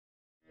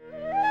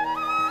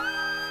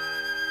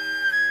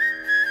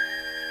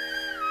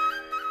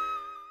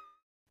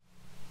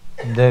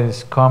There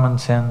is common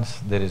sense,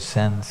 there is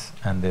sense,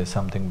 and there is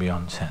something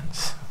beyond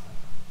sense.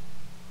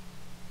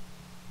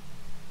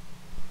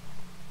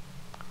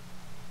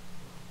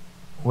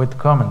 With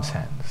common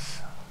sense,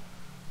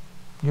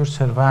 your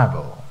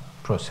survival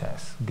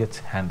process gets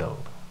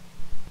handled.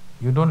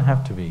 You don't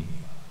have to be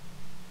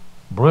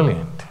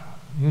brilliant,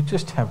 you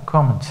just have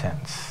common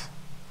sense.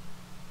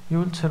 You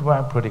will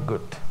survive pretty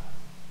good.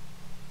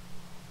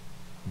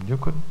 You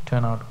could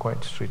turn out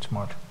quite street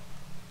smart.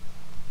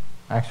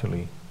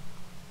 Actually,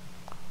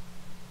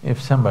 if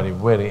somebody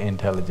very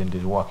intelligent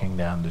is walking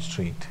down the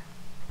street,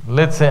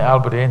 let's say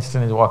Albert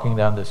Einstein is walking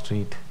down the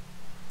street,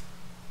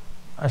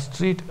 a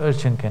street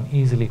urchin can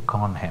easily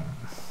con him.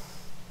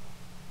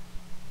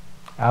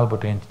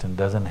 Albert Einstein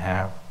doesn't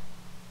have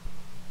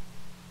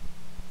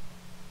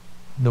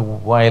the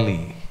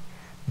wily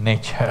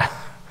nature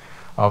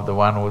of the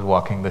one who's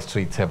walking the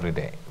streets every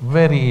day.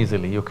 Very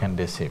easily you can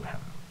deceive him.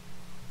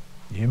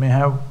 You may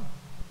have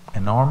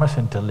enormous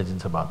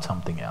intelligence about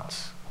something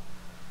else.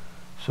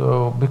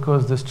 So,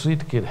 because the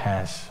street kid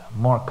has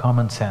more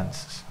common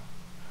sense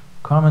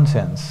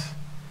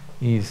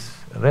is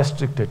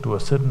restricted to a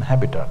certain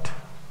habitat.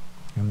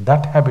 In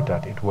that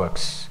habitat it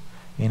works.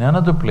 In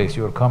another place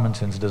your common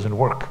sense doesn't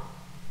work.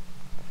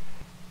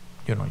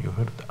 You know, you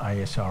heard of the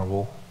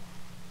ISRO?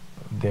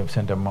 They've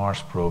sent a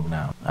Mars probe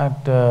now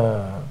at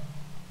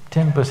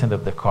 10%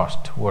 of the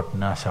cost what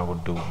NASA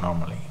would do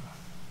normally.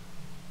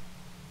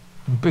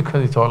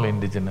 Because it's all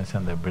indigenous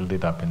and they build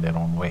it up in their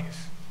own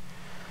ways.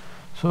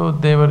 So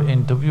they were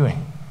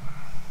interviewing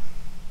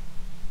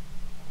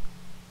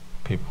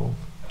people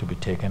to be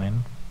taken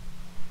in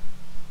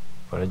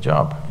for a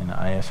job in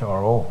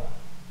ISRO.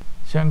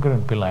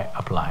 Shankaran Pillai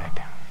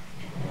applied.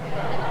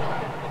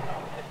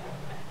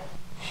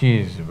 She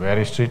is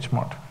very street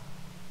smart,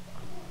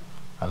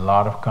 a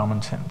lot of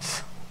common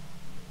sense.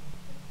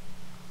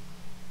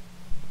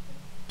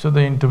 So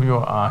the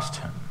interviewer asked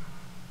him,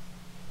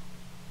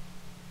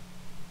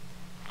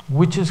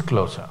 which is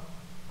closer,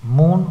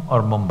 moon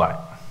or Mumbai?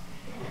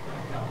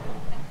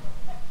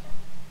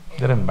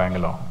 They're in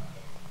Bangalore.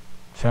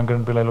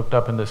 Shankaran Pillai looked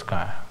up in the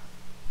sky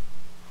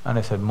and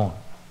I said, moon.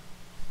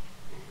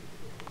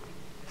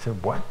 He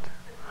said, what?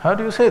 How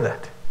do you say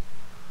that?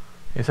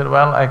 He said,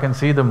 well, I can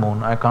see the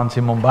moon, I can't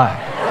see Mumbai.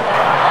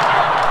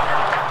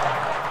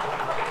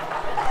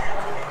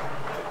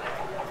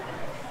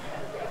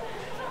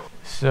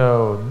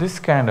 So, this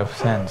kind of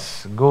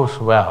sense goes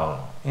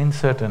well in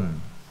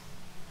certain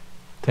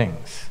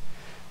things.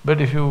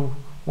 But if you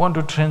want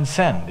to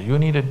transcend, you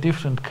need a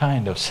different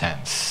kind of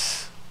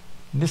sense.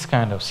 This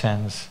kind of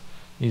sense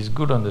is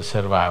good on the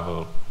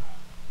survival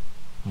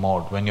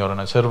mode. When you're on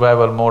a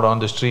survival mode on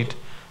the street,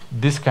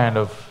 this kind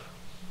of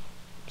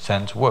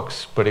sense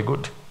works pretty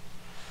good.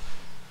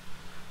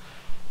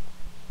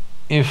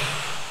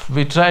 If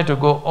we try to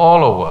go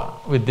all over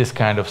with this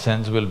kind of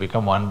sense, we'll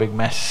become one big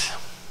mess.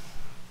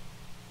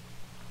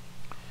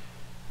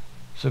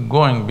 So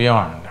going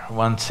beyond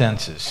one's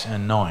senses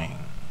and knowing,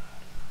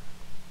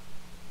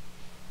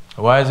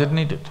 why is it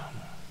needed?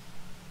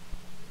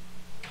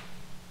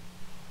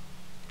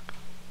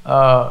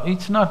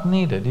 It's not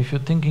needed if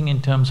you're thinking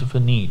in terms of a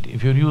need.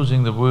 If you're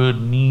using the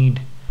word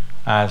need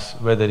as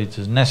whether it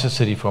is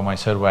necessary for my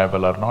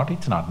survival or not,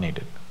 it's not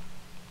needed.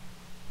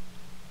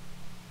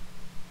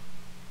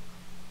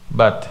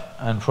 But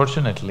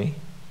unfortunately,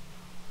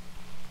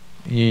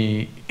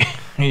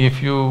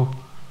 if you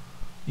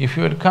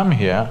had come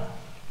here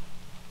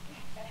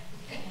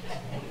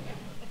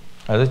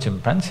as a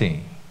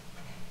chimpanzee,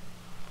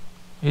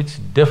 it's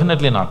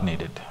definitely not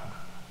needed.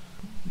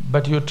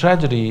 But your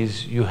tragedy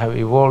is you have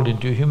evolved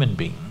into a human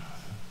being,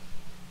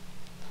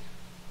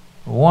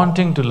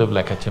 wanting to live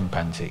like a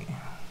chimpanzee.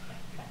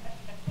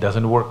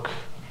 Doesn't work.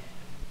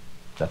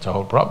 That's the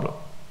whole problem.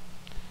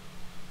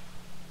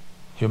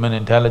 Human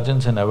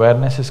intelligence and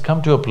awareness has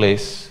come to a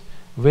place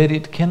where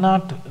it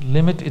cannot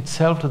limit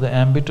itself to the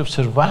ambit of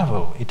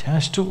survival, it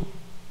has to.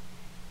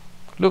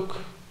 Look,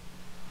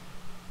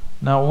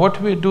 now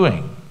what we're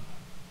doing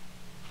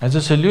as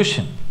a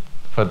solution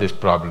for this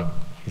problem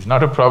is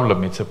not a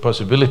problem, it's a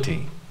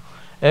possibility.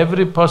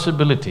 Every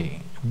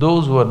possibility,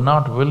 those who are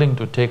not willing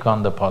to take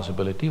on the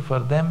possibility, for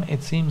them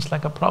it seems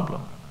like a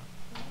problem.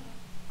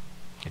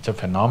 It's a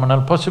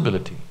phenomenal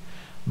possibility,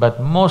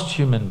 but most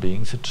human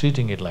beings are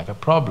treating it like a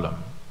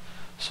problem.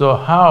 So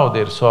how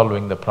they're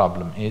solving the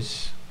problem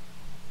is,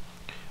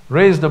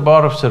 raise the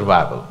bar of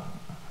survival,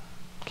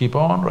 keep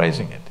on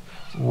raising it.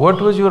 What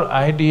was your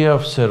idea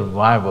of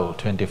survival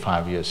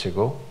 25 years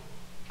ago?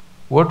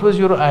 What was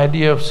your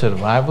idea of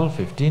survival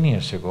 15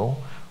 years ago?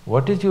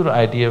 What is your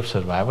idea of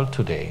survival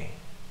today?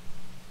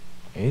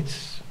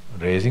 It's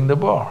raising the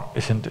bar,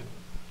 isn't it?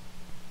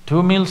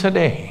 2 meals a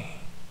day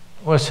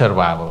was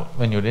survival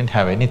when you didn't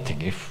have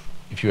anything.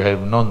 If you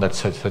had known that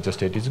such a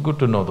state, it's good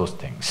to know those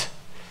things.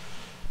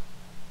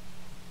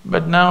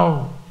 But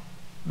now,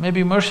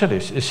 maybe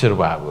Mercedes is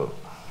survival.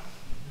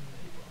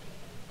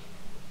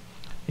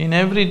 In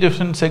every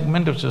different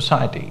segment of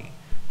society,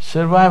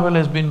 survival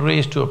has been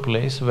raised to a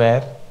place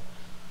where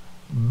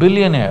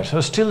billionaires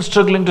are still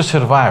struggling to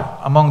survive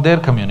among their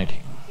community.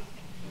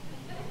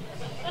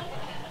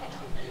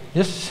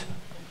 Yes.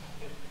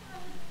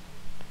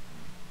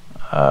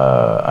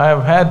 I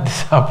have had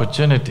this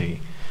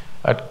opportunity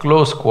at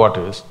close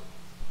quarters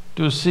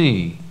to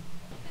see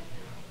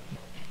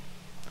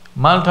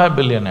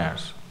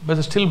multi-billionaires, but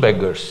they're still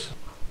beggars.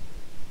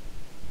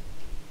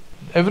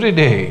 Every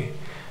day,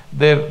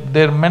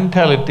 their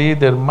mentality,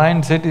 their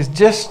mindset is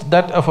just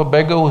that of a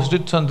beggar who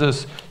sits on the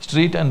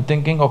street and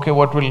thinking, okay,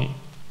 what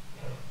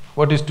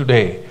is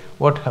today?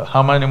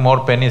 How many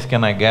more pennies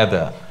can I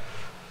gather?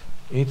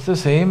 It's the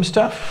same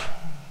stuff.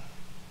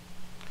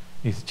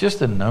 It's just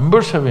the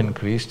numbers have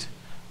increased,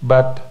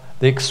 but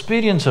the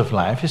experience of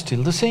life is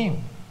still the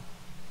same.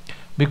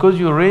 Because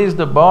you raise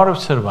the bar of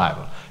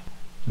survival.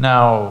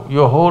 Now,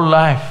 your whole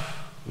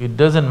life, it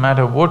doesn't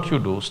matter what you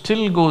do,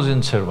 still goes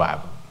in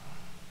survival.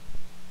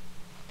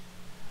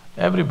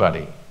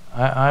 Everybody,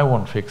 I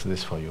won't fix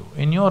this for you.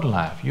 In your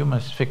life, you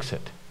must fix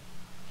it.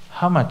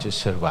 How much is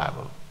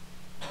survival?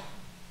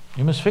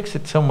 You must fix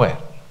it somewhere,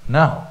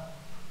 now.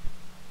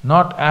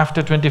 Not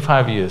after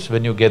 25 years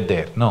when you get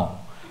there, no.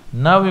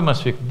 Now we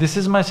must fix, this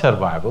is my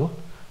survival,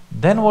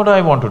 then what do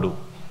I want to do?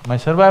 My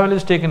survival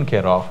is taken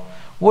care of,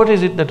 what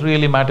is it that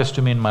really matters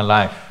to me in my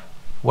life?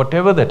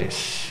 Whatever that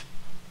is.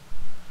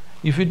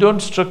 If we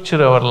don't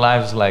structure our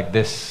lives like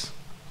this,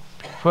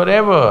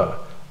 forever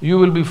you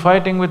will be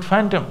fighting with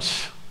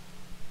phantoms.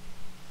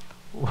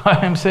 Why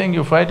I'm saying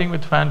you're fighting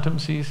with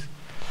phantoms is,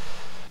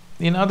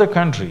 in other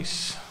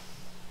countries,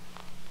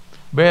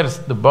 where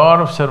the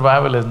bar of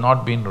survival has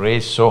not been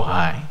raised so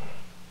high,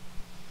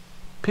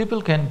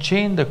 people can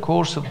change the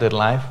course of their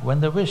life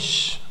when they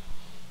wish.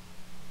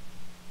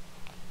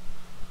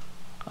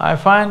 I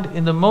find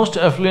in the most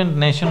affluent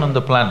nation on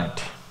the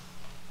planet,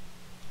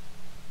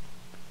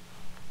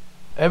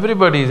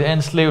 everybody is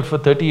enslaved for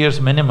 30 years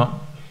minimum.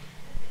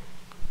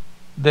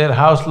 Their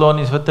house loan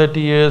is for 30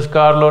 years,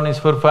 car loan is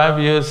for 5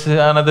 years,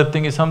 another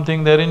thing is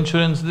something, their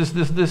insurance,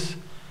 this.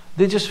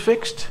 They just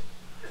fixed.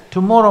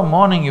 Tomorrow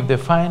morning if they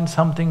find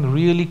something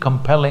really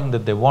compelling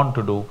that they want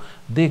to do,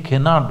 they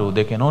cannot do,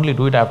 they can only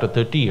do it after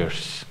 30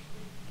 years.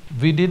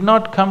 We did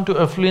not come to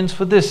affluence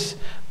for this.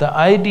 The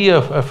idea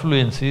of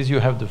affluence is you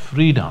have the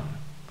freedom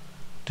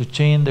to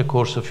change the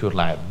course of your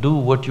life, do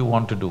what you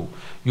want to do.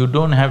 You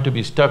don't have to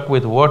be stuck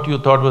with what you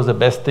thought was the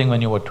best thing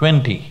when you were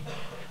 20.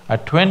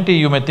 At 20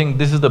 you may think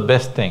this is the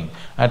best thing,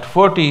 at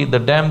 40 the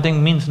damn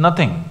thing means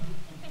nothing.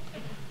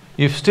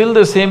 If still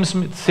the same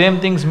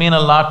things mean a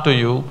lot to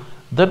you,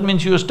 that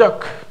means you're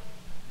stuck.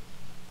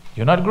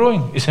 You're not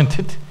growing, isn't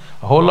it?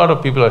 A whole lot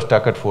of people are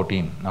stuck at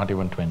 14, not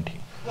even 20.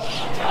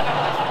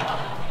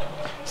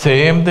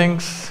 Same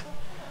things.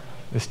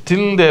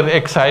 Still they're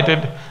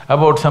excited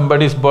about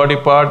somebody's body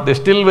part, they're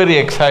still very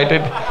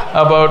excited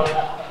about…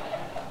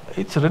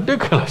 It's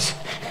ridiculous.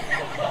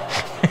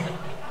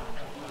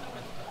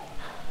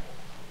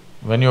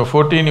 When you're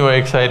 14, you were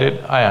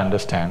excited, I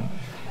understand.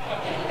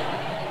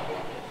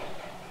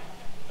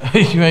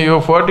 When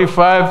you're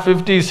 45,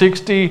 50,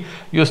 60,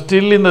 you're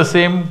still in the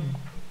same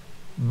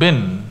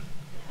bin.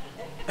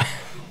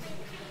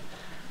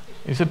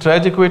 It's a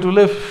tragic way to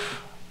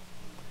live,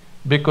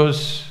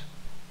 because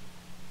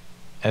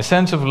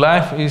essence of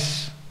life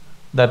is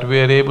that we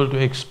are able to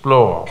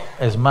explore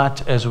as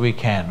much as we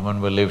can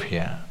when we live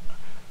here,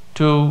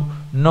 to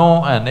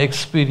know and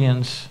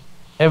experience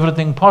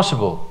everything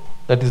possible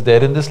that is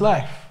there in this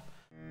life.